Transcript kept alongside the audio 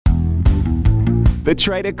The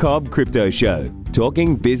Trader Cobb Crypto Show,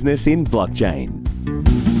 talking business in blockchain.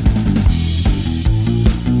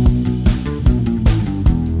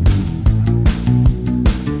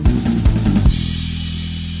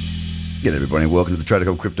 G'day everybody, welcome to the Trader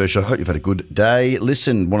Cobb Crypto Show. Hope you've had a good day.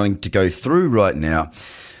 Listen, wanting to go through right now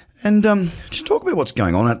and just talk about what's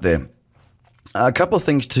going on out there. A couple of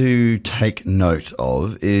things to take note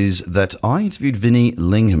of is that I interviewed Vinny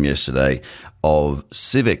Lingham yesterday of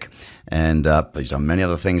Civic, and he's done many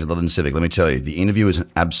other things other than Civic. Let me tell you, the interview is an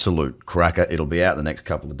absolute cracker. It'll be out the next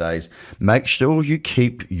couple of days. Make sure you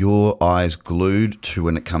keep your eyes glued to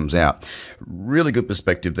when it comes out. Really good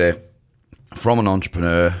perspective there from an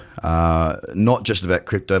entrepreneur, not just about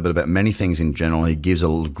crypto, but about many things in general. He gives a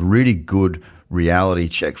really good reality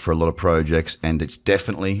check for a lot of projects, and it's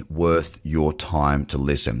definitely worth your time to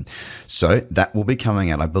listen. So that will be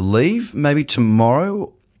coming out, I believe, maybe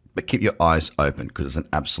tomorrow, but keep your eyes open because it's an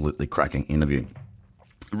absolutely cracking interview.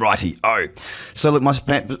 Righty-o. So look, my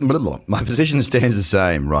position stands the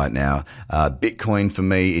same right now. Bitcoin for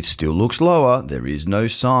me, it still looks lower. There is no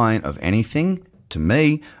sign of anything to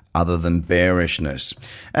me other than bearishness.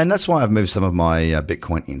 And that's why I've moved some of my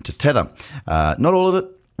Bitcoin into Tether. Not all of it.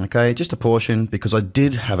 Okay, just a portion, because I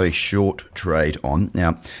did have a short trade on.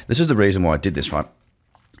 Now, this is the reason why I did this, right?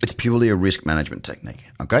 It's purely a risk management technique,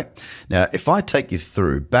 okay? Now, if I take you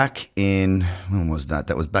through back in, when was that?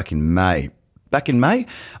 That was back in May. Back in May,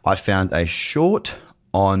 I found a short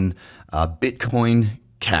on Bitcoin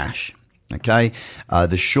Cash, okay?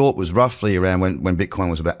 The short was roughly around when Bitcoin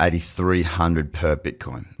was about 8,300 per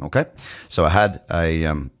Bitcoin, okay? So I had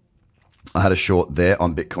a short there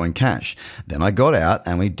on Bitcoin Cash. Then I got out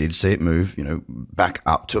and we did see it move, back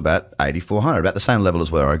up to about 8,400, about the same level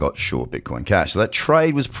as where I got short Bitcoin Cash. So that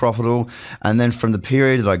trade was profitable. And then from the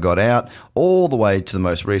period that I got out all the way to the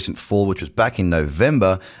most recent fall, which was back in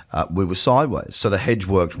November, we were sideways. So the hedge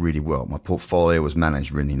worked really well. My portfolio was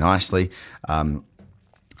managed really nicely. And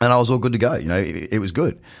I was all good to go. It was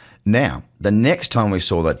good. Now, the next time we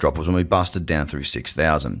saw that drop was when we busted down through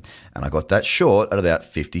 6,000, and I got that short at about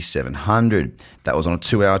 5,700. That was on a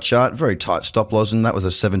 2-hour chart, very tight stop loss, and that was a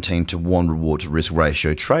 17-to-1 reward to risk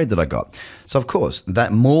ratio trade that I got. So, of course,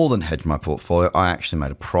 that more than hedged my portfolio. I actually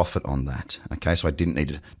made a profit on that. Okay, so I didn't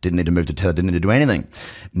need to move to Tether, didn't need to do anything.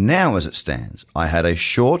 Now, as it stands, I had a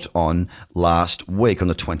short on last week on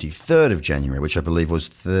the 23rd of January, which I believe was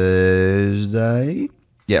Thursday.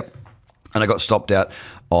 Yep. And I got stopped out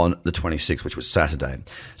on the 26th, which was Saturday.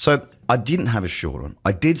 So I didn't have a short on.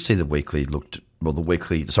 I did see the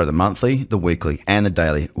monthly, the weekly, and the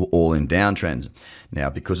daily were all in downtrends. Now,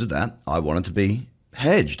 because of that, I wanted to be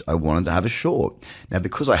hedged. I wanted to have a short. Now,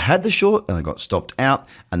 because I had the short and I got stopped out,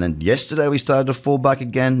 and then yesterday we started to fall back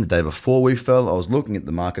again, the day before we fell, I was looking at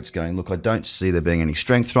the markets going, look, I don't see there being any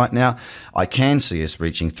strength right now. I can see us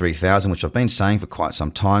reaching 3,000, which I've been saying for quite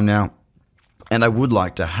some time now. And I would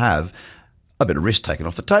like to have a bit of risk taken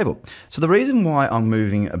off the table. So the reason why I'm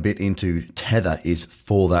moving a bit into Tether is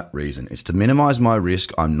for that reason. It's to minimize my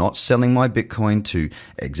risk. I'm not selling my Bitcoin to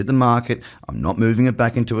exit the market. I'm not moving it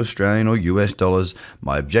back into Australian or US dollars.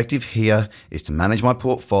 My objective here is to manage my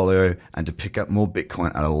portfolio and to pick up more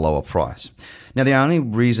Bitcoin at a lower price. Now, the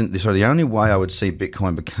only way I would see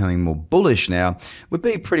Bitcoin becoming more bullish now would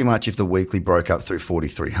be pretty much if the weekly broke up through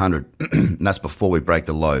 4,300. And that's before we break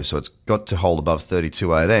the low. So it's got to hold above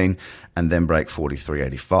 32.18 and then break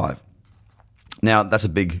 43.85. Now,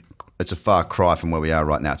 it's a far cry from where we are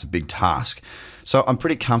right now. It's a big task. So I'm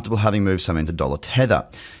pretty comfortable having moved some into dollar Tether.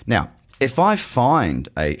 Now, if I find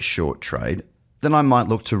a short trade, then I might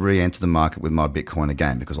look to re-enter the market with my Bitcoin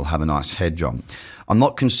again because I'll have a nice hedge on. I'm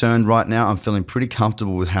not concerned right now. I'm feeling pretty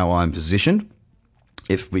comfortable with how I'm positioned.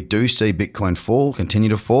 If we do see Bitcoin continue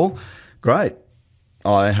to fall, great.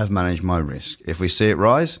 I have managed my risk. If we see it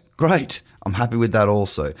rise, great. I'm happy with that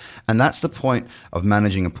also. And that's the point of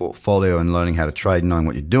managing a portfolio and learning how to trade and knowing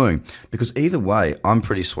what you're doing. Because either way, I'm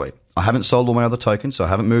pretty sweet. I haven't sold all my other tokens, so I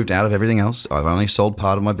haven't moved out of everything else. I've only sold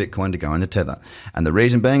part of my Bitcoin to go into Tether. And the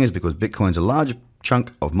reason being is because Bitcoin's a large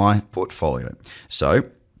chunk of my portfolio. So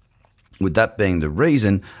with that being the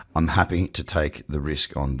reason, I'm happy to take the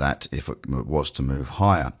risk on that if it was to move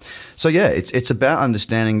higher. So yeah, it's about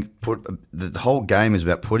understanding, the whole game is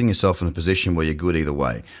about putting yourself in a position where you're good either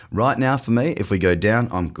way. Right now for me, if we go down,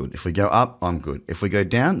 I'm good. If we go up, I'm good. If we go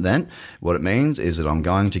down, then what it means is that I'm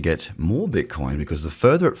going to get more Bitcoin because the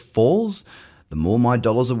further it falls, the more my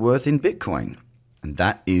dollars are worth in Bitcoin. And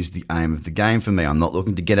that is the aim of the game for me. I'm not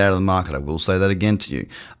looking to get out of the market. I will say that again to you.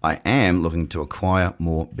 I am looking to acquire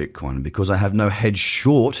more Bitcoin. And because I have no hedge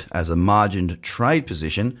short as a margined trade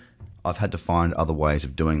position, I've had to find other ways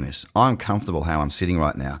of doing this. I'm comfortable how I'm sitting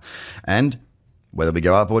right now. And whether we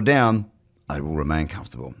go up or down, I will remain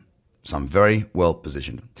comfortable. So I'm very well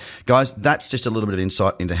positioned. Guys, that's just a little bit of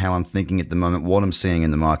insight into how I'm thinking at the moment, what I'm seeing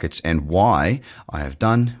in the markets, and why I have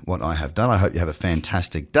done what I have done. I hope you have a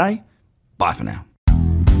fantastic day. Bye for now.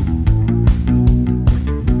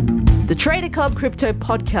 The Trader Cobb Crypto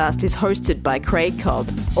Podcast is hosted by Craig Cobb.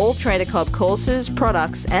 All Trader Cobb courses,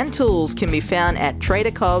 products, and tools can be found at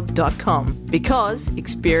tradercobb.com because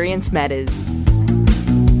experience matters.